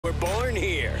were born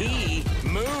here. He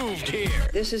moved here.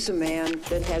 This is a man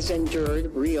that has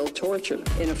endured real torture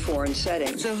in a foreign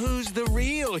setting. So who's the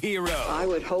real hero? I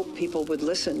would hope people would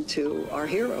listen to our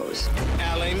heroes.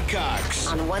 Alan Cox.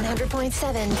 On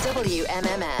 100.7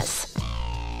 WMMS.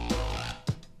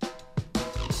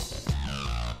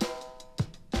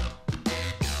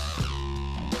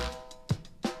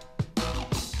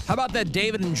 How about that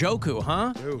David Njoku,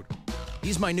 huh? Dude.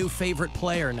 He's my new favorite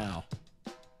player now.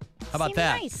 How about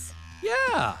that? Nice.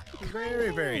 Yeah.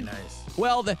 Very, very nice.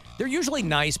 Well, they're usually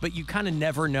nice, but you kind of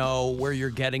never know where you're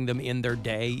getting them in their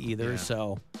day either,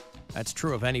 so that's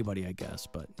true of anybody, I guess.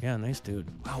 But, yeah, nice dude.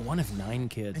 Wow, 1 of 9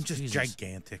 kids. And just Jesus.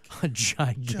 gigantic.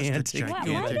 Gigantic. Why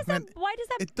does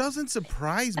that? It doesn't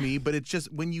surprise me, but it's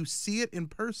just when you see it in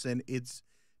person, it's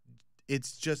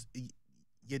just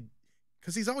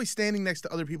because he's always standing next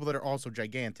to other people that are also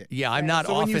gigantic. Yeah, I'm not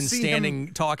So when you often see standing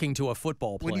him- talking to a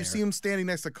football player. When you see him standing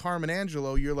next to Carmen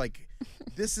Angelo, you're like,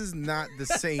 this is not the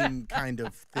same kind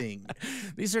of thing.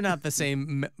 These are not the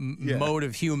same mode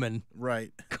of human.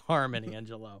 Right. Carmen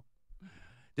Angelo.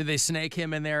 Did they snake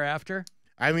him in there after?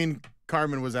 I mean,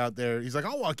 Carmen was out there. He's like,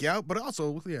 I'll walk you out, but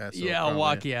also, yeah. So I'll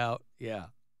walk you out. Yeah.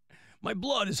 My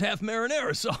blood is half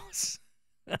marinara sauce.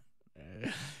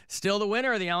 Still the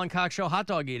winner of the Alan Cox Show hot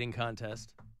dog eating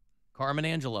contest, Carmen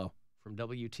Angelo from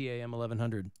WTAM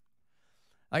 1100.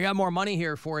 I got more money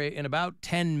here for you in about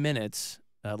 10 minutes.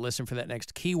 Listen for that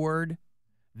next keyword.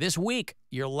 This week,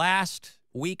 your last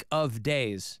week of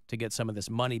days to get some of this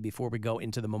money before we go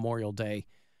into the Memorial Day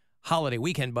holiday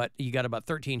weekend, but you got about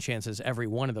 13 chances every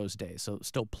one of those days, so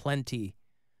still plenty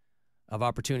of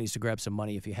opportunities to grab some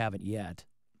money if you haven't yet.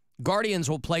 Guardians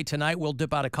will play tonight. We'll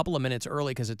dip out a couple of minutes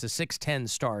early because it's a 6:10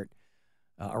 start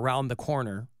around the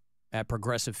corner at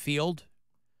Progressive Field.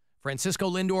 Francisco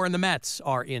Lindor and the Mets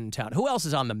are in town. Who else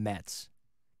is on the Mets?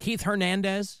 Keith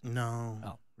Hernandez?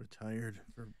 No. Retired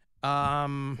for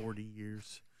 40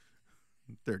 years,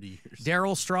 30 years.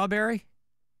 Darryl Strawberry?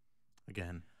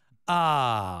 Again.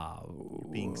 You're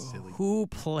being silly. Who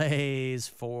plays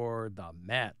for the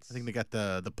Mets? I think they got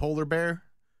the polar bear.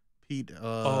 Pete.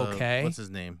 Okay. What's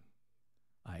his name?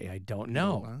 I don't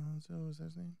know. Alonso, is that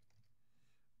his name?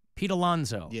 Pete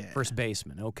Alonso, Yeah. first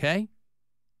baseman. Okay.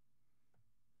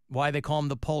 Why they call him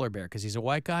the polar bear? Because he's a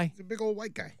white guy? He's a big old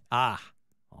white guy.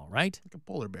 All right. Like a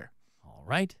polar bear. All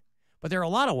right. But there are a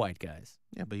lot of white guys.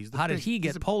 Yeah, but he's the How did big- he he's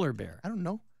get a- polar bear? I don't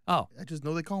know. Oh. I just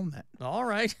know they call him that. All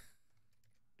right.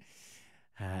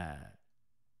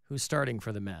 Who's starting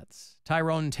for the Mets?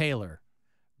 Tyrone Taylor.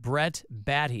 Brett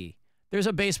Batty. There's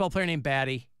a baseball player named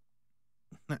Batty.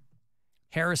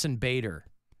 Harrison Bader.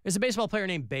 There's a baseball player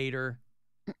named Bader.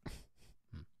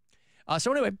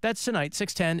 So anyway, that's tonight,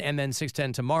 6:10, and then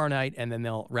 6:10 tomorrow night, and then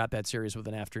they'll wrap that series with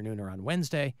an afternooner on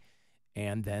Wednesday,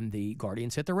 and then the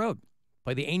Guardians hit the road.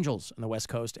 Play the Angels on the West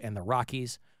Coast and the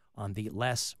Rockies on the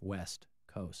less West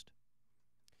Coast.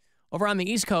 Over on the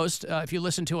East Coast, if you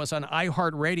listen to us on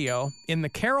iHeartRadio, in the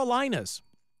Carolinas,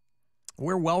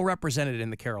 we're well represented in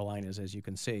the Carolinas, as you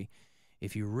can see,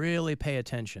 if you really pay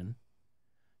attention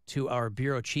to our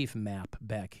bureau chief map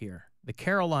back here. The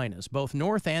Carolinas, both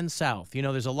north and south. You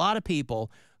know, there's a lot of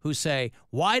people who say,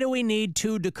 why do we need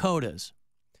 2 Dakotas?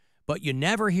 But you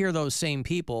never hear those same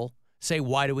people say,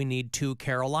 why do we need 2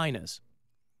 Carolinas?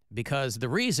 Because the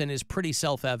reason is pretty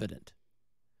self-evident.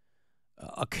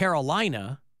 A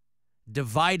Carolina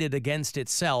divided against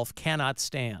itself cannot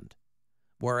stand,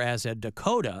 whereas a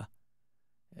Dakota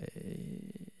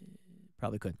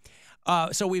probably could.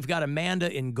 So we've got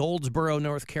Amanda in Goldsboro,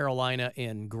 North Carolina,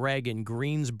 and Greg in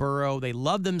Greensboro. They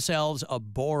love themselves a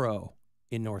borough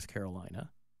in North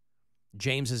Carolina.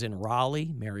 James is in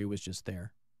Raleigh. Mary was just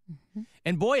there. Mm-hmm.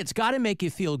 And boy, it's got to make you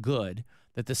feel good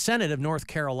that the Senate of North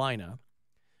Carolina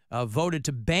voted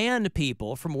to ban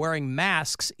people from wearing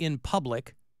masks in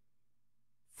public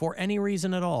for any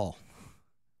reason at all.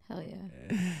 Hell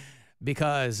yeah.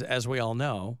 Because, as we all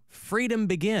know, freedom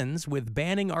begins with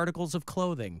banning articles of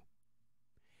clothing.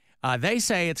 They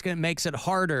say makes it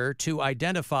harder to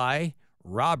identify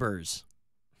robbers.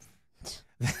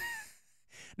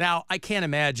 Now, I can't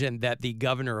imagine that the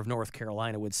governor of North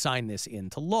Carolina would sign this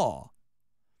into law.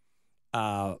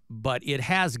 But it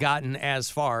has gotten as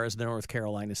far as the North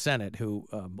Carolina Senate, who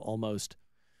almost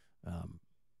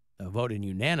voted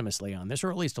unanimously on this, or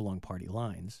at least along party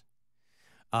lines.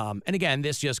 And again,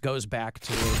 this just goes back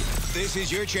to... This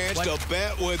is your chance to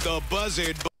bet with the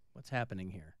Buzzard. What's happening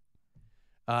here?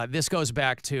 This goes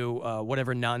back to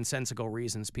whatever nonsensical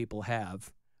reasons people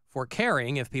have for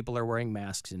caring if people are wearing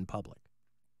masks in public.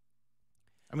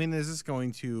 I mean, is this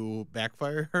going to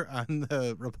backfire on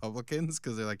the Republicans?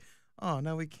 Because they're like, Oh,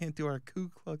 now we can't do our Ku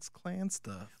Klux Klan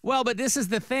stuff. Well, but this is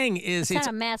the thing: is It's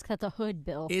not a mask. That's a hood,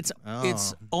 Bill. it's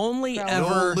Oh. only Grow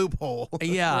ever No loophole.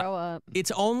 yeah, Grow up.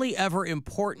 it's only ever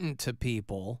important to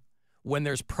people when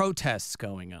there's protests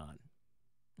going on,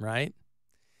 right?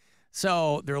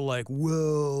 So they're like,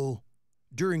 well,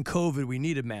 during COVID, we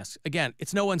needed masks. Again,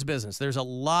 it's no one's business. There's a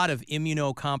lot of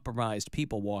immunocompromised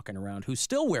people walking around who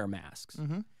still wear masks.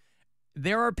 Mhm.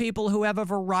 There are people who have a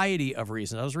variety of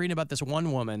reasons. I was reading about this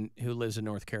one woman who lives in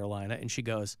North Carolina, and she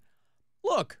goes,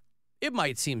 look, it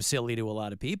might seem silly to a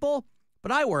lot of people,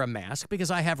 but I wear a mask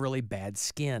because I have really bad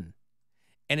skin.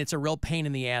 And it's a real pain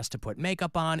in the ass to put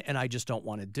makeup on, and I just don't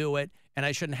want to do it. And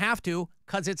I shouldn't have to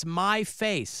because it's my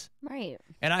face. Right.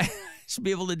 And I should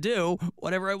be able to do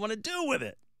whatever I want to do with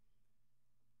it.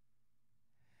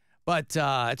 But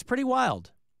it's pretty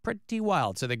wild. Pretty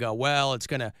wild. So they go, well,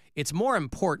 it's more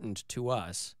important to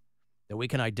us that we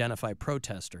can identify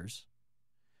protesters.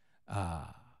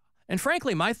 And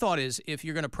frankly, my thought is if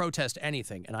you're going to protest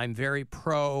anything, and I'm very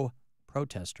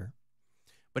pro-protester,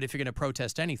 but if you're going to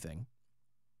protest anything,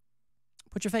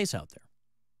 put your face out there.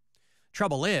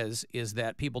 Trouble is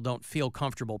that people don't feel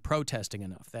comfortable protesting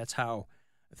enough. That's how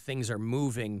things are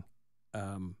moving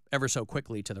ever so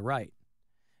quickly to the right,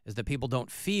 is that people don't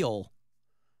feel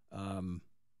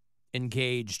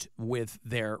engaged with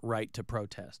their right to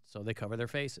protest. So they cover their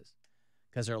faces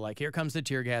because they're like, here comes the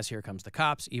tear gas, here comes the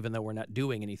cops, even though we're not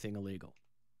doing anything illegal.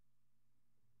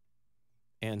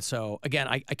 And so, again,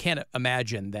 I can't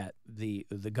imagine that the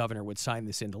governor would sign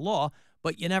this into law,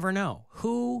 but you never know.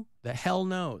 Who the hell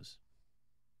knows?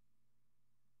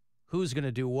 Who's going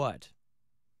to do what?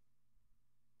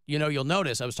 You know, you'll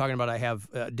notice I was talking about I have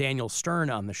Daniel Stern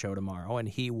on the show tomorrow, and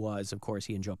he was, of course,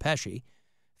 he and Joe Pesci,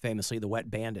 famously the Wet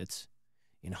Bandits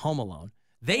in Home Alone.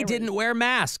 They didn't wear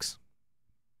masks.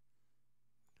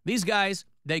 These guys,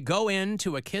 they go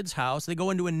into a kid's house, they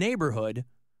go into a neighborhood,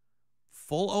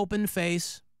 full open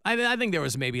face. I think there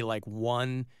was maybe like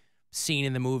one scene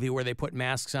in the movie where they put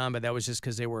masks on, but that was just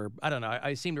because they were, I don't know,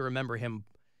 I seem to remember him,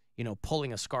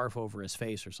 pulling a scarf over his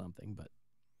face or something, but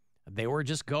they were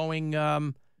just going.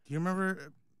 Do you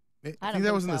remember? I think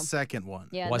that was in the second one.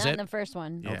 Yeah, Was not it? in the first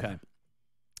one. Yeah. Okay.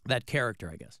 That character,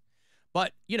 I guess.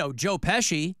 But, Joe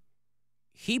Pesci,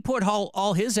 he put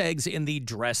all his eggs in the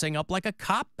dressing up like a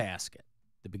cop basket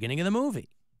at the beginning of the movie.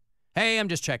 Hey, I'm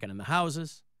just checking in the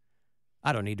houses.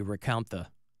 I don't need to recount the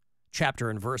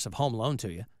chapter and verse of Home Alone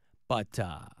to you, but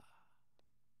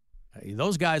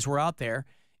those guys were out there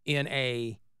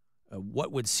in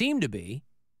what would seem to be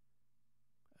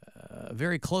a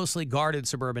very closely guarded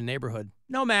suburban neighborhood.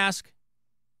 No mask.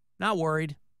 Not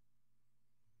worried.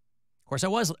 Of course, that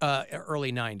was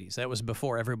early 90s. That was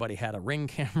before everybody had a Ring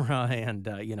camera and,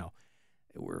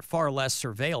 we're far less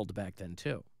surveilled back then,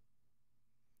 too.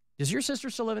 Does your sister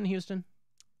still live in Houston?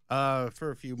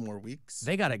 For a few more weeks.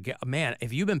 They got to get, man,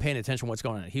 if you've been paying attention to what's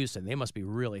going on in Houston, they must be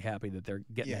really happy that they're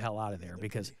getting the hell out of there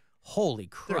because, holy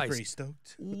They're Christ. pretty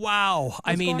stoked. Wow.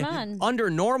 I mean, going on? under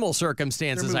normal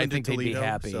circumstances, They're I moving think to they'd be Toledo,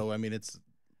 happy. So, I mean, it's...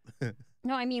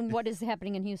 No, I mean, what is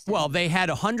happening in Houston? Well, they had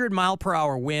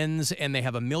 100-mile-per-hour winds, and they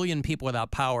have 1 million people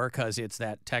without power because it's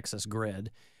that Texas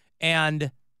grid.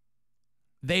 And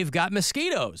they've got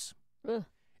mosquitoes. Ugh,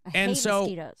 I and hate so-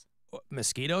 mosquitoes.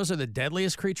 Mosquitoes are the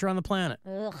deadliest creature on the planet.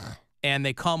 Ugh. And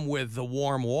they come with the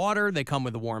warm water. They come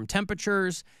with the warm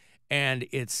temperatures. And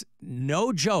it's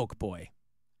no joke, boy,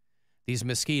 these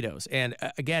mosquitoes. And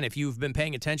again, if you've been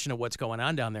paying attention to what's going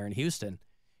on down there in Houston,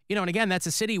 and again, that's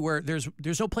a city where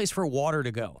there's no place for water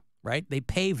to go, right? They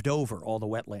paved over all the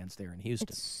wetlands there in Houston.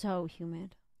 It's so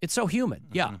humid. It's so humid.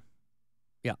 Yeah.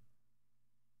 Yeah.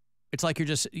 It's like you're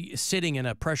just sitting in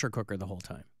a pressure cooker the whole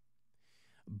time.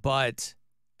 But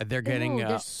they're getting... Ooh,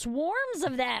 there's swarms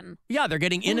of them. Yeah, they're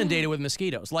getting inundated with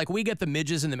mosquitoes. Like we get the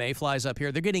midges and the mayflies up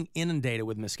here. They're getting inundated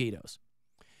with mosquitoes.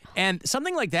 And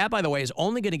something like that, by the way, is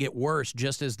only going to get worse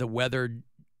just as the weather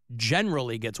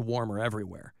generally gets warmer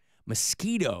everywhere.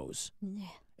 Mosquitoes.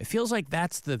 It feels like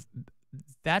that's the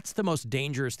most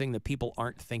dangerous thing that people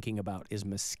aren't thinking about is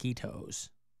mosquitoes.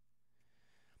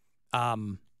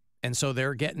 And so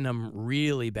they're getting them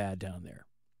really bad down there.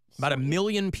 About 1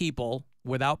 million people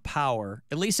without power,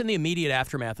 at least in the immediate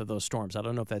aftermath of those storms. I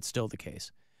don't know if that's still the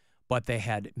case, but they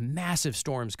had massive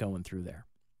storms going through there.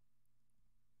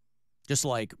 Just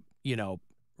like,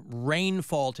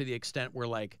 rainfall to the extent where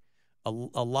like a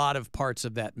lot of parts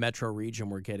of that metro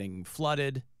region were getting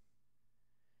flooded.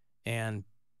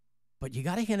 But you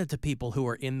got to hand it to people who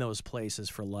are in those places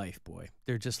for life, boy.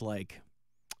 They're just like,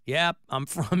 yep, I'm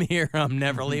from here. I'm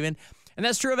never leaving. And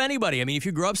that's true of anybody. I mean, if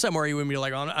you grew up somewhere, you would be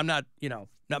like, oh, I'm not,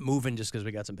 not moving just because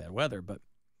we got some bad weather. But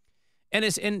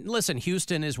And listen,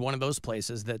 Houston is one of those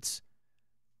places that's,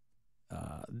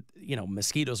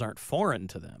 mosquitoes aren't foreign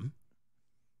to them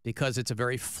because it's a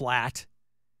very flat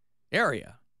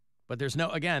area. But there's no,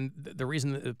 again, the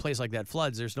reason that a place like that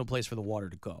floods, there's no place for the water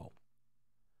to go.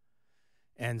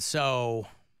 And so,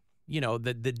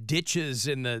 the ditches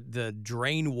and the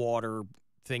drain water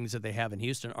things that they have in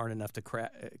Houston aren't enough to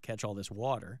catch all this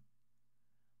water.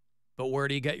 But where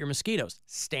do you get your mosquitoes?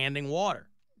 Standing water.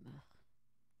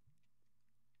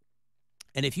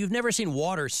 And if you've never seen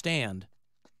water stand,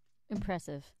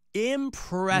 Impressive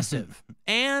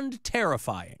and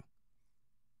terrifying.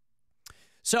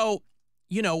 So,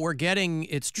 we're getting,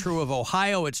 it's true of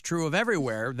Ohio, it's true of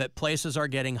everywhere, that places are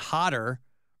getting hotter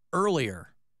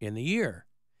earlier in the year.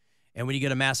 And when you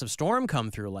get a massive storm come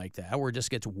through like that, where it just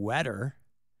gets wetter,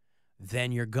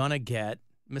 then you're going to get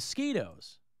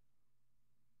mosquitoes.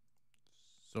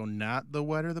 So not the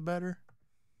wetter, the better?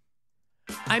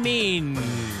 I mean,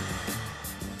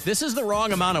 this is the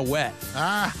wrong amount of wet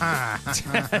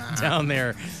down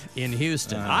there in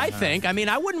Houston. I think. I mean,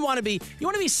 I wouldn't want to be. You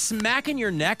want to be smacking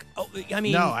your neck? Oh, I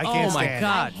mean, no, I can't oh my stand it.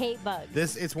 God. I hate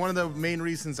bugs. It's one of the main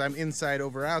reasons I'm inside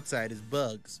over outside is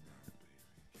bugs.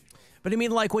 But I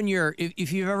mean, like when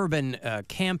if you've ever been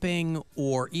camping,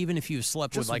 or even if you've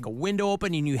slept with like a window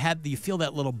open and you feel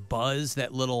that little buzz,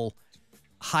 that little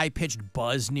high-pitched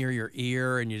buzz near your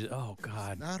ear, and oh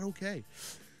God. Not okay.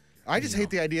 I just hate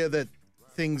the idea that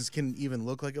things can even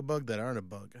look like a bug that aren't a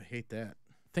bug. I hate that.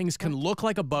 Things can look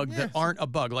like a bug that aren't a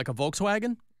bug, like a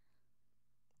Volkswagen?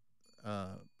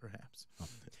 Perhaps.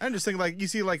 I'm just thinking, like, you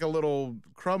see like a little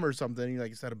crumb or something, you're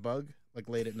like, is that a bug? Like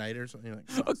late at night or something? You're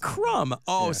like, a crumb?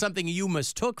 Oh, something you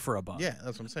mistook for a bug. Yeah,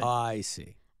 that's what I'm saying. I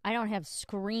see. I don't have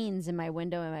screens in my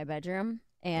window in my bedroom,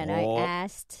 and I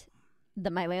asked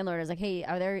my landlord, I was like, hey,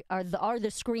 are the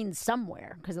screens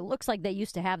somewhere? Because it looks like they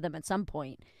used to have them at some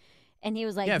point. And he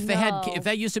was like, if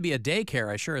that used to be a daycare,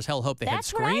 I sure as hell hope they had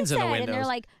screens in the windows. And they're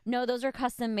like, no, those are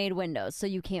custom made windows, so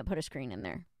you can't put a screen in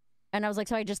there. And I was like,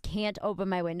 so I just can't open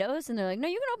my windows? And they're like, no,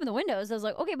 you can open the windows. I was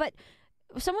like, okay, but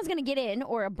someone's going to get in,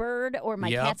 or a bird, or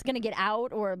my cat's going to get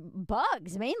out, or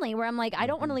bugs mainly, where I'm like, I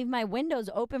don't want to leave my windows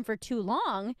open for too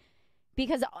long.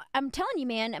 Because I'm telling you,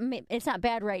 man, it's not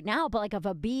bad right now, but like if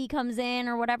a bee comes in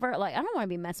or whatever, like I don't want to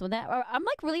be messing with that. Or I'm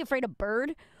like really afraid of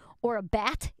bird or a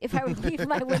bat if I would leave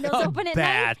my windows open at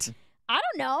night. I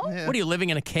don't know. Yeah. What are you, living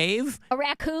in a cave? A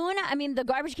raccoon? I mean, the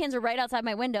garbage cans are right outside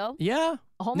my window. Yeah.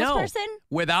 A homeless person?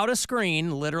 Without a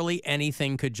screen, literally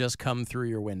anything could just come through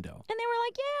your window. And they were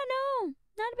like, yeah, no,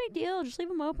 not a big deal. Just leave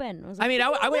them open. I was like, I mean,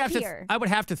 I would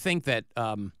have to think that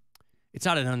it's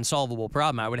not an unsolvable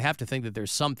problem. I would have to think that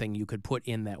there's something you could put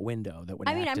in that window that would.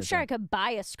 I mean, I'm sure I could buy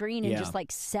a screen and just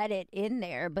like set it in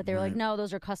there, but they were like, no,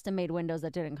 those are custom made windows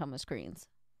that didn't come with screens.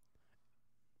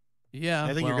 Yeah,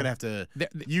 I think you're gonna have to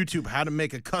YouTube how to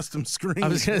make a custom screen. I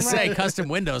was gonna say custom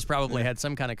windows probably had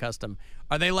some kind of custom.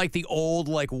 Are they like the old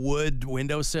like wood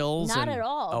windowsills? Not at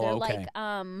all. Oh, They're okay. like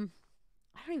I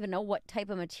don't even know what type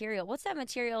of material. What's that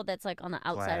material that's like on the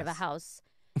outside of a house?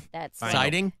 That's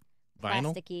siding.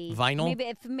 Plasticky. Vinyl?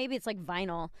 Maybe it's like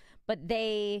vinyl, but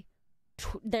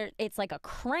it's like a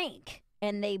crank,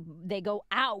 and they go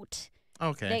out.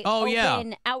 Okay. They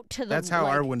open out to the. That's how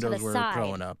our windows were side.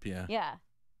 growing up. Yeah. Yeah.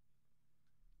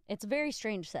 It's a very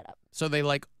strange setup. So they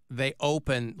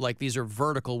open, like these are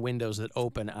vertical windows that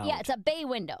open out. Yeah, it's a bay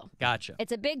window. Gotcha.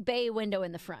 It's a big bay window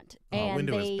in the front, and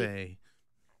window is bay.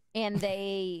 And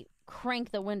they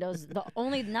crank the windows,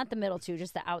 not the middle two,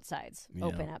 just the outsides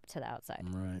open up to the outside.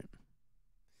 Right.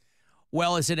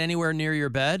 Well, is it anywhere near your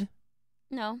bed?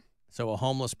 No. So a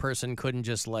homeless person couldn't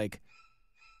just like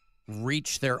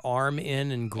reach their arm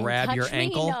in and grab your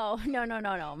ankle? No.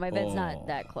 My bed's not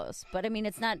that close. But I mean,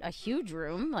 it's not a huge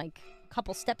room, like a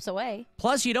couple steps away.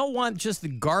 Plus, you don't want just the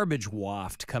garbage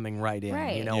waft coming right in.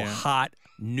 Right. Hot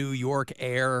New York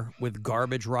air with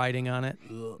garbage riding on it.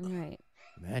 Ugh. Right.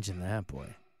 Imagine that, boy.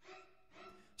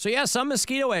 So yeah, some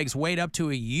mosquito eggs wait up to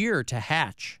a year to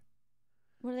hatch.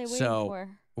 What are they waiting for?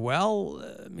 Well,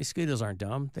 mosquitoes aren't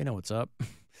dumb. They know what's up.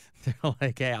 They're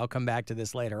like, hey, I'll come back to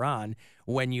this later on.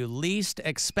 When you least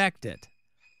expect it,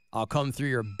 I'll come through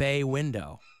your bay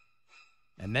window,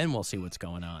 and then we'll see what's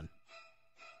going on.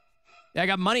 Yeah, I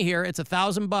got money here. It's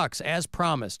 $1,000, as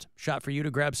promised. Shot for you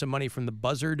to grab some money from the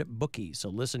Buzzard bookie, so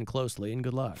listen closely and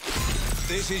good luck.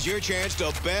 This is your chance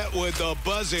to bet with the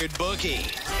Buzzard bookie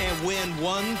and win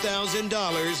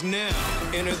 $1,000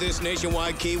 now. Enter this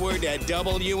nationwide keyword at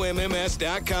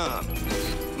WMMS.com.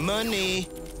 Money.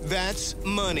 That's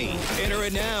money. Enter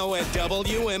it now at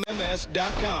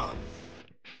WMMS.com.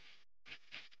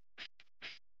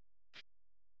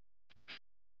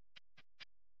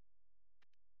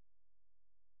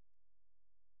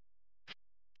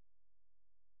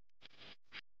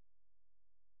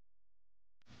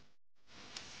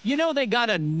 You know, they got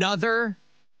another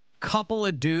couple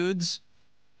of dudes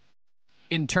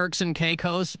in Turks and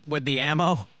Caicos with the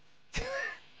ammo.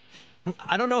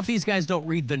 I don't know if these guys don't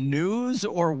read the news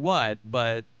or what,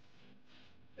 but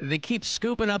they keep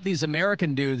scooping up these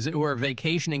American dudes who are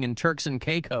vacationing in Turks and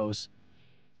Caicos,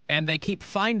 and they keep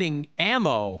finding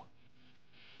ammo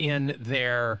in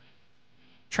their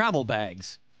travel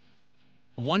bags.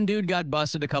 One dude got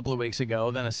busted a couple of weeks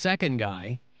ago, then a second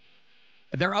guy.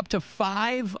 They're up to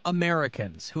 5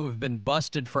 Americans who have been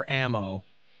busted for ammo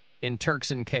in Turks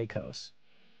and Caicos.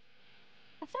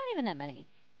 That's not even that many.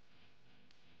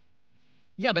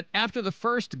 Yeah, but after the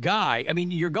first guy, I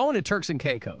mean, you're going to Turks and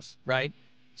Caicos, right?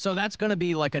 So that's going to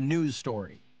be like a news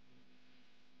story.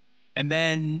 And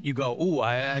then you go, ooh,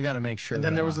 I got to make sure. And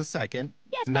then there was a second.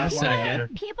 Yes, And then a but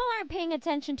second. people aren't paying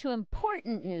attention to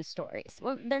important news stories.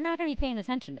 Well, they're not going to be paying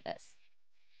attention to this.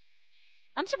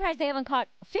 I'm surprised they haven't caught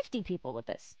 50 people with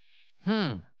this.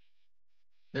 There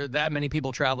are that many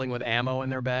people traveling with ammo in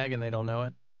their bag and they don't know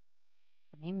it?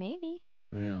 I mean, maybe.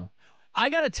 Yeah. I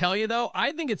got to tell you, though,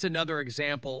 I think it's another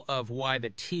example of why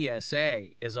the TSA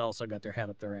has also got their head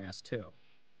up their ass, too.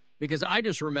 Because I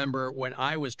just remember when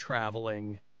I was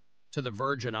traveling to the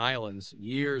Virgin Islands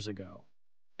years ago,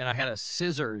 and I had a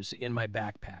scissors in my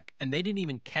backpack, and they didn't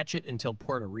even catch it until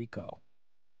Puerto Rico.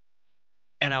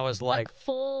 And I was like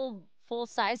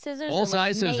full-size scissors?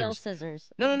 Full-size or like nail scissors.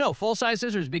 scissors? No, full-size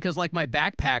scissors, because, like, my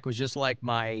backpack was just like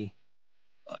my...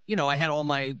 I had all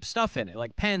my stuff in it,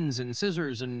 like pens and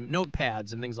scissors and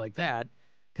notepads and things like that,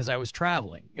 because I was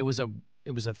traveling. It was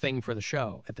a thing for the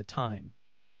show at the time.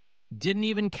 Didn't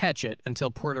even catch it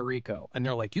until Puerto Rico. And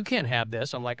they're like, you can't have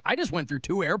this. I'm like, I just went through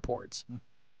 2 airports,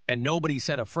 and nobody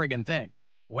said a friggin' thing.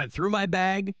 Went through my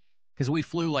bag, because we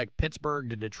flew like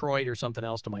Pittsburgh to Detroit or something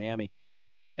else to Miami.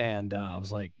 And I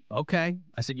was like, okay.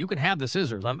 I said, you can have the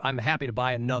scissors. I'm happy to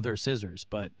buy another scissors,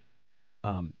 but...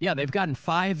 yeah, they've gotten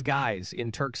 5 guys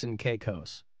in Turks and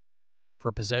Caicos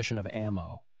for possession of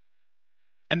ammo.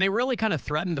 And they really kind of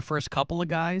threatened the first couple of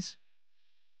guys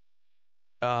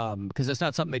because it's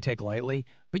not something they take lightly.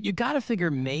 But you got to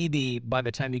figure maybe by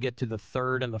the time you get to the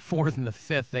 3rd and the 4th and the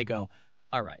 5th, they go,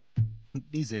 all right.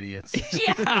 These idiots.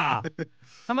 Yeah.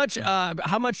 How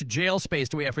much jail space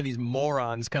do we have for these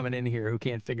morons coming in here who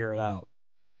can't figure it out?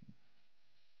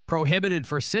 Prohibited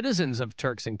for citizens of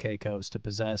Turks and Caicos to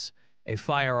possess a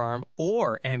firearm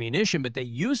or ammunition, but they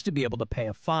used to be able to pay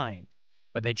a fine,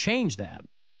 but they changed that.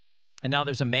 And now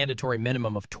there's a mandatory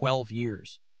minimum of 12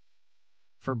 years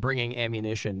for bringing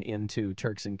ammunition into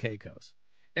Turks and Caicos.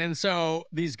 And so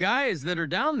these guys that are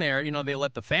down there, they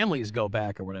let the families go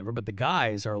back or whatever, but the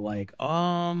guys are like,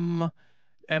 am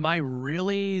I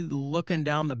really looking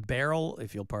down the barrel,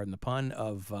 if you'll pardon the pun,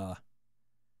 of a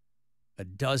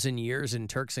dozen years in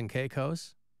Turks and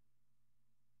Caicos?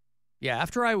 Yeah,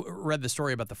 after I read the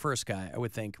story about the first guy, I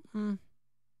would think,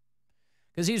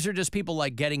 because these are just people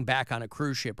like getting back on a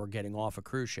cruise ship or getting off a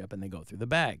cruise ship, and they go through the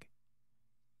bag.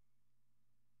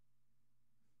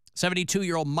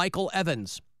 72-year-old Michael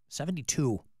Evans,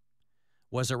 72,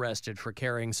 was arrested for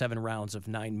carrying 7 rounds of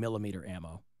 9mm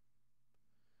ammo.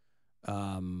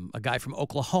 A guy from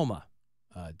Oklahoma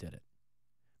did it.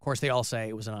 Of course, they all say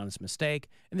it was an honest mistake,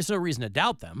 and there's no reason to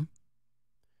doubt them.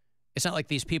 It's not like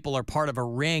these people are part of a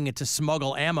ring to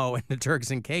smuggle ammo into Turks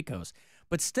and Caicos.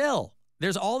 But still,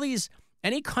 there's all these,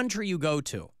 any country you go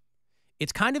to,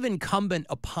 it's kind of incumbent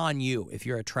upon you, if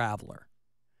you're a traveler,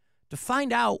 to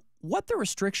find out what the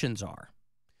restrictions are.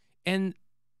 And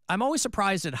I'm always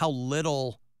surprised at how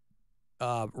little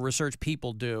research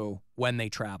people do when they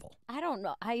travel. I don't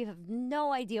know. I have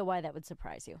no idea why that would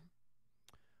surprise you.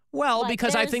 Well,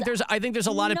 because I think there's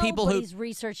a lot of people who... Nobody's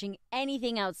researching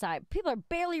anything outside. People are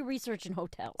barely researching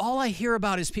hotels. All I hear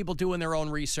about is people doing their own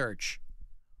research.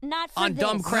 Not for on this.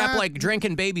 dumb crap like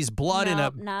drinking baby's blood in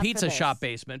a not pizza for this. shop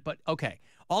basement. But, okay.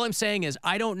 All I'm saying is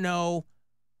I don't know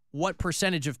what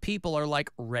percentage of people are like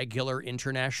regular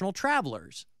international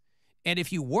travelers. And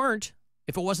if you weren't,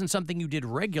 if it wasn't something you did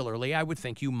regularly, I would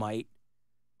think you might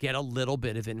get a little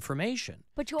bit of information.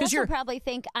 But you also probably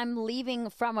think I'm leaving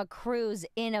from a cruise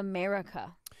in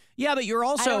America. Yeah, but you're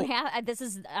also... I don't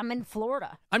have... I'm in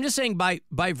Florida. I'm just saying by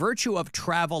virtue of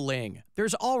traveling,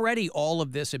 there's already all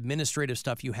of this administrative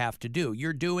stuff you have to do.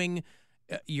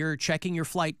 You're checking your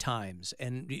flight times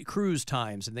and cruise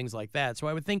times and things like that. So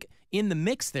I would think in the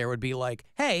mix there would be like,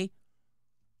 hey,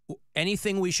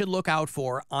 anything we should look out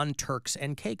for on Turks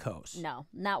and Caicos? No,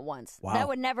 not once. Wow. That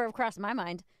would never have crossed my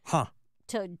mind. Huh.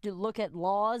 To look at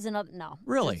laws and no.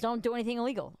 Really? Just don't do anything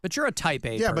illegal. But you're a type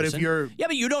A person. But if you're... Yeah,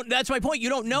 but you don't... That's my point. You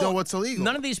don't know what's illegal.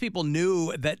 None of these people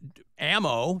knew that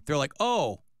ammo, they're like,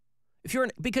 oh,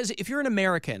 Because if you're an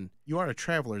American, You are a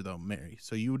traveler, though, Mary,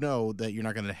 so you know that you're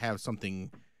not going to have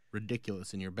something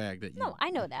ridiculous in your bag that you... No, I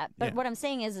know that. But what I'm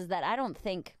saying is that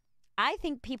I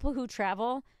think people who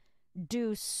travel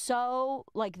do so,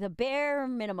 like, the bare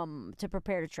minimum to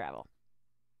prepare to travel.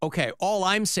 okay, all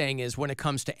I'm saying is when it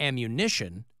comes to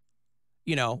ammunition,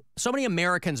 you know, so many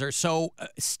Americans are so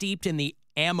steeped in the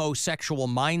ammo-sexual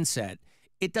mindset,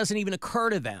 it doesn't even occur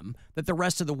to them that the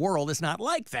rest of the world is not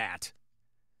like that.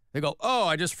 They go, oh,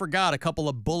 I just forgot a couple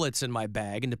of bullets in my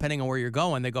bag. And depending on where you're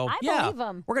going, they go, I believe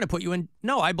them. We're going to put you in.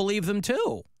 No, I believe them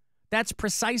too. That's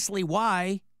precisely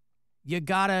why you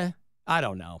got to, I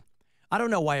don't know. I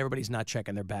don't know why everybody's not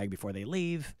checking their bag before they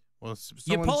leave. Well,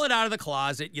 you pull it out of the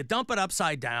closet, you dump it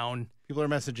upside down. People are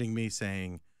messaging me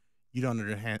saying, you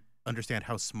don't understand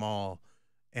how small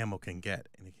ammo can get,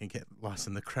 and it can get lost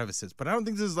in the crevices. But I don't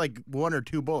think this is like 1 or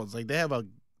 2 bullets. Like, they have a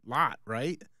lot,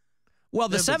 right? Well,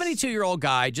 the 72-year-old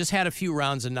guy just had a few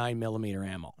rounds of 9mm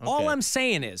ammo. Okay. All I'm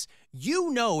saying is,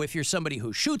 you know if you're somebody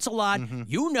who shoots a lot,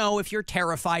 you know if you're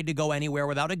terrified to go anywhere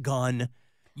without a gun.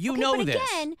 You know but this.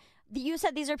 Again, you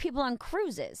said these are people on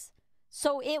cruises.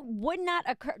 So it would not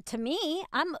occur to me.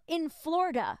 I'm in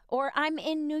Florida or I'm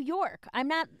in New York. I'm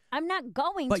not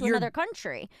going to another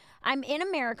country. I'm in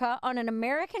America on an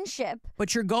American ship.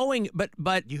 But you're going.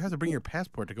 But you have to bring your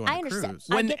passport to go on a cruise. I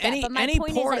understand. I get that. But my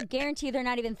point is, I guarantee they're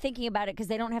not even thinking about it because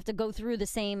they don't have to go through the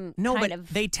same.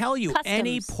 They tell you customs.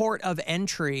 Any port of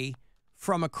entry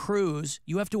from a cruise,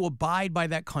 you have to abide by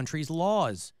that country's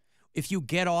laws. If you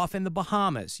get off in the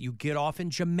Bahamas, you get off in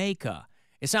Jamaica.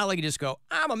 It's not like you just go,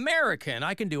 I'm American,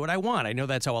 I can do what I want. I know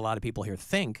that's how a lot of people here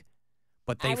think.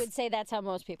 But I would say that's how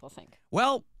most people think.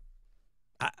 Well,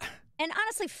 and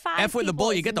honestly, 5 F with the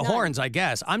bull, you get the none. horns, I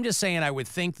guess. I'm just saying I would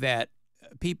think that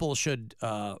people should,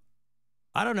 I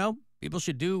don't know, people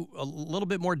should do a little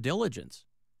bit more diligence.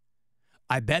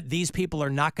 I bet these people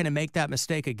are not going to make that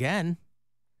mistake again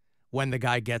when the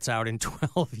guy gets out in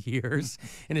 12 years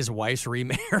and his wife's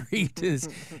remarried, his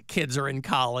kids are in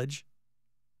college.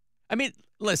 I mean,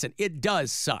 listen, it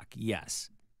does suck, yes.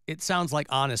 It sounds like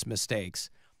honest mistakes,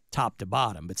 top to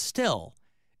bottom. But still,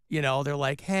 you know, they're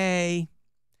like, hey,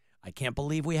 I can't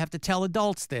believe we have to tell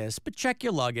adults this, but check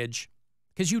your luggage.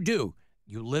 Because you do.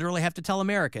 You literally have to tell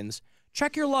Americans,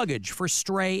 check your luggage for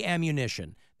stray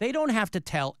ammunition. They don't have to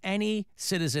tell any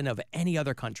citizen of any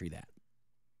other country that.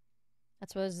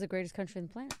 That's why it's the greatest country on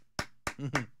the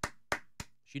planet.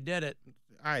 She did it.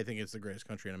 I think it's the greatest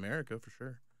country in America, for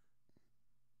sure.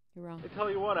 You're wrong. I tell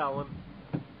you what, Alan,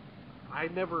 I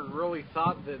never really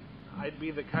thought that I'd be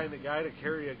the kind of guy to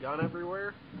carry a gun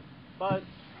everywhere, but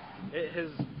it has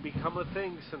become a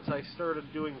thing since I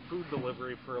started doing food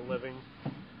delivery for a living.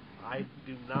 I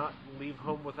do not leave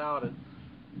home without it.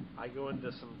 I go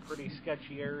into some pretty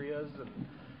sketchy areas, and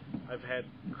I've had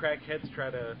crackheads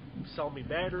try to sell me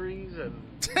batteries and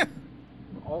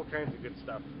all kinds of good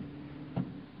stuff.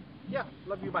 Yeah,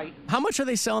 love you, bye. How much are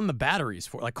they selling the batteries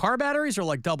for? Like car batteries or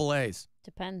like AA's?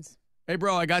 Depends. Hey,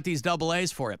 bro, I got these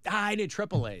AA's for you. I need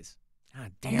AA's.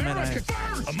 God damn America it.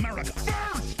 first! America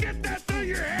first! Get that through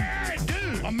your head,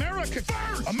 dude! America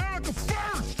first! America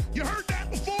first! You heard that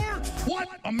before?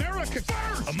 What? America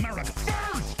first! America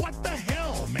first! What the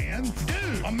hell, man?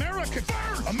 Dude! America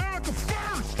first! America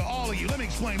first! To all of you, let me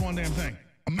explain one damn thing.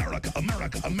 America,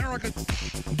 America, America.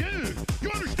 Dude, you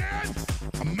understand?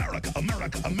 America,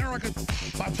 America, America.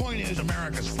 My point is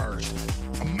America's first.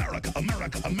 America,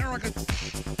 America, America.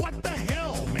 What the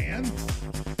hell, man?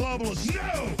 Globalists,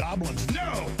 no! Goblins,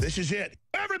 no! This is it.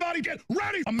 Everybody get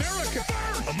ready! America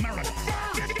first! America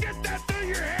first! Get that through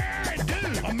your head,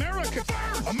 dude! America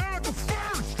first! America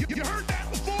first! You heard that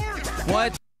before?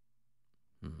 What?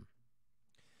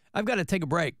 I've got to take a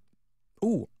break.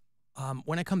 Ooh.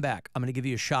 When I come back, I'm going to give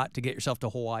you a shot to get yourself to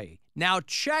Hawaii. Now,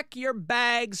 check your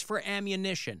bags for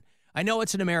ammunition. I know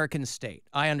it's an American state.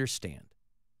 I understand.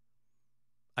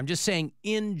 I'm just saying,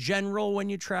 in general, when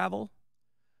you travel,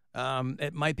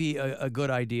 it might be a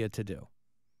good idea to do.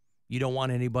 You don't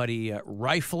want anybody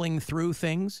rifling through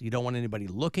things. You don't want anybody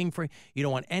looking for. You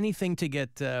don't want anything to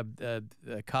get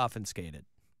confiscated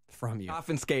from you.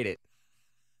 Confiscated.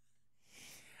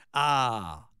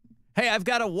 Hey, I've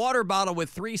got a water bottle with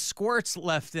 3 squirts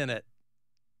left in it.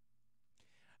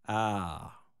 You're going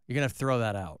to have to throw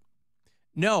that out.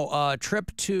 No,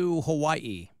 trip to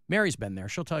Hawaii. Mary's been there.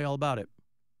 She'll tell you all about it.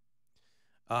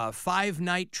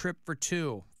 5-night trip for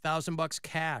 2. $1,000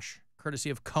 cash, courtesy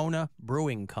of Kona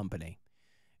Brewing Company.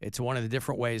 It's one of the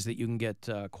different ways that you can get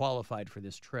qualified for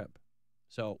this trip.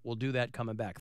 So we'll do that coming back.